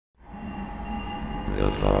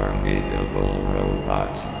the formidable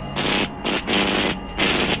robot.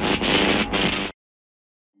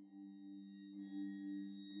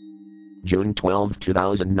 June 12,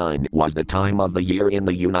 2009 was the time of the year in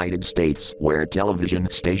the United States where television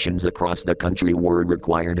stations across the country were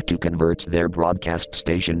required to convert their broadcast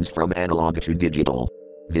stations from analog to digital.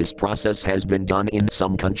 This process has been done in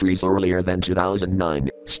some countries earlier than 2009,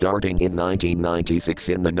 starting in 1996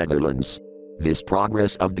 in the Netherlands. This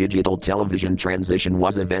progress of digital television transition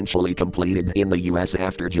was eventually completed in the US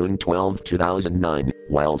after June 12, 2009,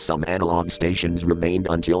 while some analog stations remained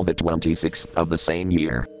until the 26th of the same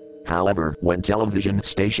year. However, when television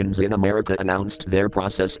stations in America announced their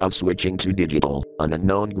process of switching to digital, an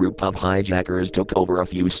unknown group of hijackers took over a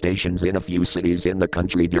few stations in a few cities in the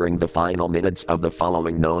country during the final minutes of the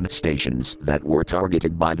following known stations that were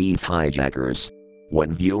targeted by these hijackers.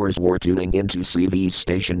 When viewers were tuning in to see these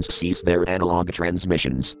stations cease their analog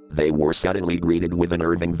transmissions, they were suddenly greeted with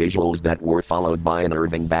unnerving visuals that were followed by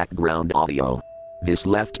unnerving background audio. This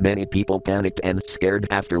left many people panicked and scared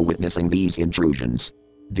after witnessing these intrusions.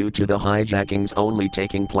 Due to the hijackings only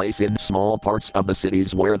taking place in small parts of the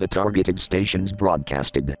cities where the targeted stations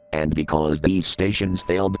broadcasted, and because these stations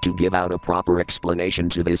failed to give out a proper explanation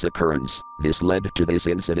to this occurrence, this led to this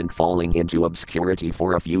incident falling into obscurity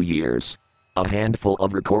for a few years. A handful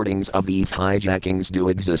of recordings of these hijackings do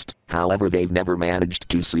exist, however they've never managed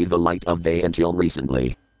to see the light of day until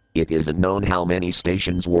recently. It is unknown how many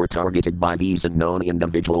stations were targeted by these unknown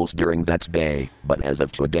individuals during that day, but as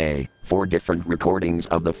of today, 4 different recordings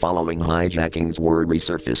of the following hijackings were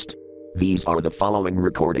resurfaced. These are the following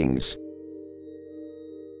recordings.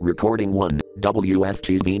 Recording 1,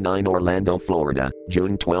 WFTV 9 Orlando, Florida,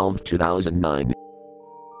 June 12, 2009.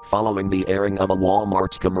 Following the airing of a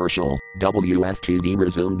Walmart commercial, WFTV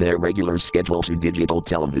resumed their regular schedule to digital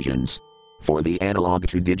televisions. For the analog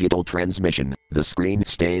to digital transmission, the screen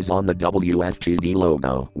stays on the WFTV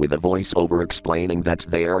logo with a voiceover explaining that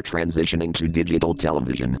they are transitioning to digital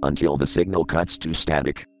television until the signal cuts to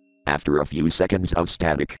static. After a few seconds of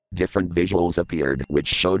static, different visuals appeared which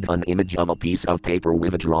showed an image of a piece of paper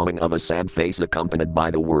with a drawing of a sad face accompanied by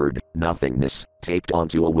the word, nothingness, taped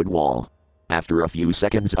onto a wood wall. After a few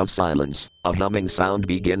seconds of silence, a humming sound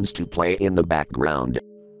begins to play in the background.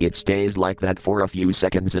 It stays like that for a few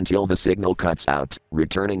seconds until the signal cuts out,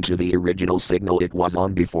 returning to the original signal it was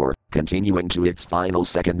on before, continuing to its final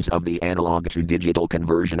seconds of the analog to digital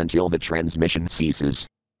conversion until the transmission ceases.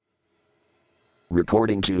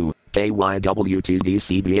 Recording 2, KYWTV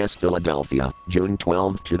CBS Philadelphia, June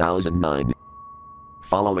 12, 2009.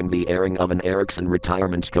 Following the airing of an Ericsson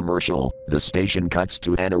retirement commercial, the station cuts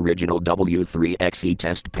to an original W3XE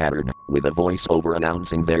test pattern, with a voiceover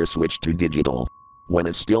announcing their switch to digital. When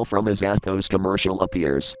a still from a Zappos commercial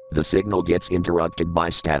appears, the signal gets interrupted by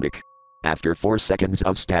static. After 4 seconds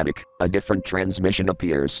of static, a different transmission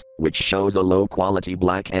appears, which shows a low-quality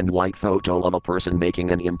black and white photo of a person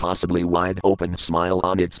making an impossibly wide-open smile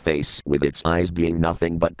on its face with its eyes being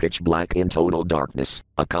nothing but pitch black in total darkness,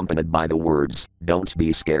 accompanied by the words, "Don't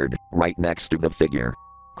be scared," right next to the figure.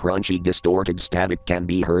 Crunchy distorted static can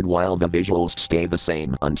be heard while the visuals stay the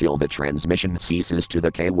same until the transmission ceases to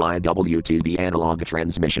the KYWTV analog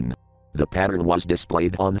transmission. The pattern was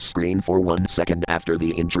displayed on screen for 1 second after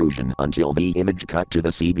the intrusion until the image cut to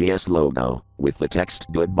the CBS logo, with the text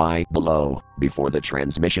 "Goodbye" below, before the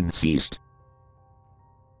transmission ceased.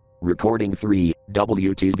 Recording 3,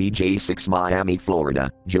 WTVJ6 Miami, Florida,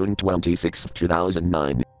 June 26,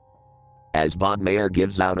 2009. As Bob Mayer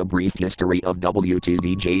gives out a brief history of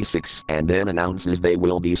WTVJ6 and then announces they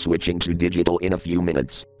will be switching to digital in a few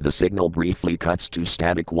minutes, the signal briefly cuts to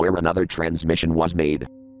static where another transmission was made.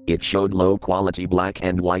 It showed low-quality black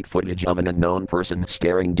and white footage of an unknown person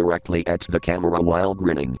staring directly at the camera while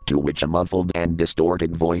grinning, to which a muffled and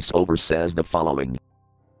distorted voiceover says the following.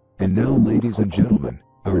 And now, ladies and gentlemen,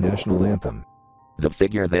 our national anthem. The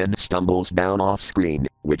figure then stumbles down off screen,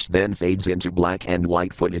 which then fades into black and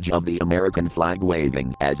white footage of the American flag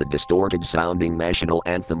waving as a distorted sounding national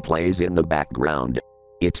anthem plays in the background.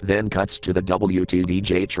 It then cuts to the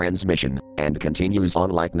WTVJ transmission, and continues on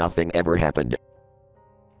like nothing ever happened.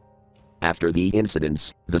 After the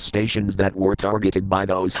incidents, the stations that were targeted by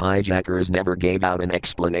those hijackers never gave out an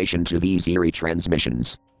explanation to these eerie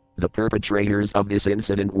transmissions. The perpetrators of this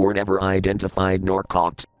incident were never identified nor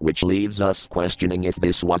caught, which leaves us questioning if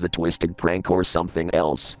this was a twisted prank or something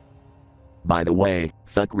else. By the way,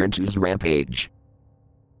 fuck Rimtoo's rampage.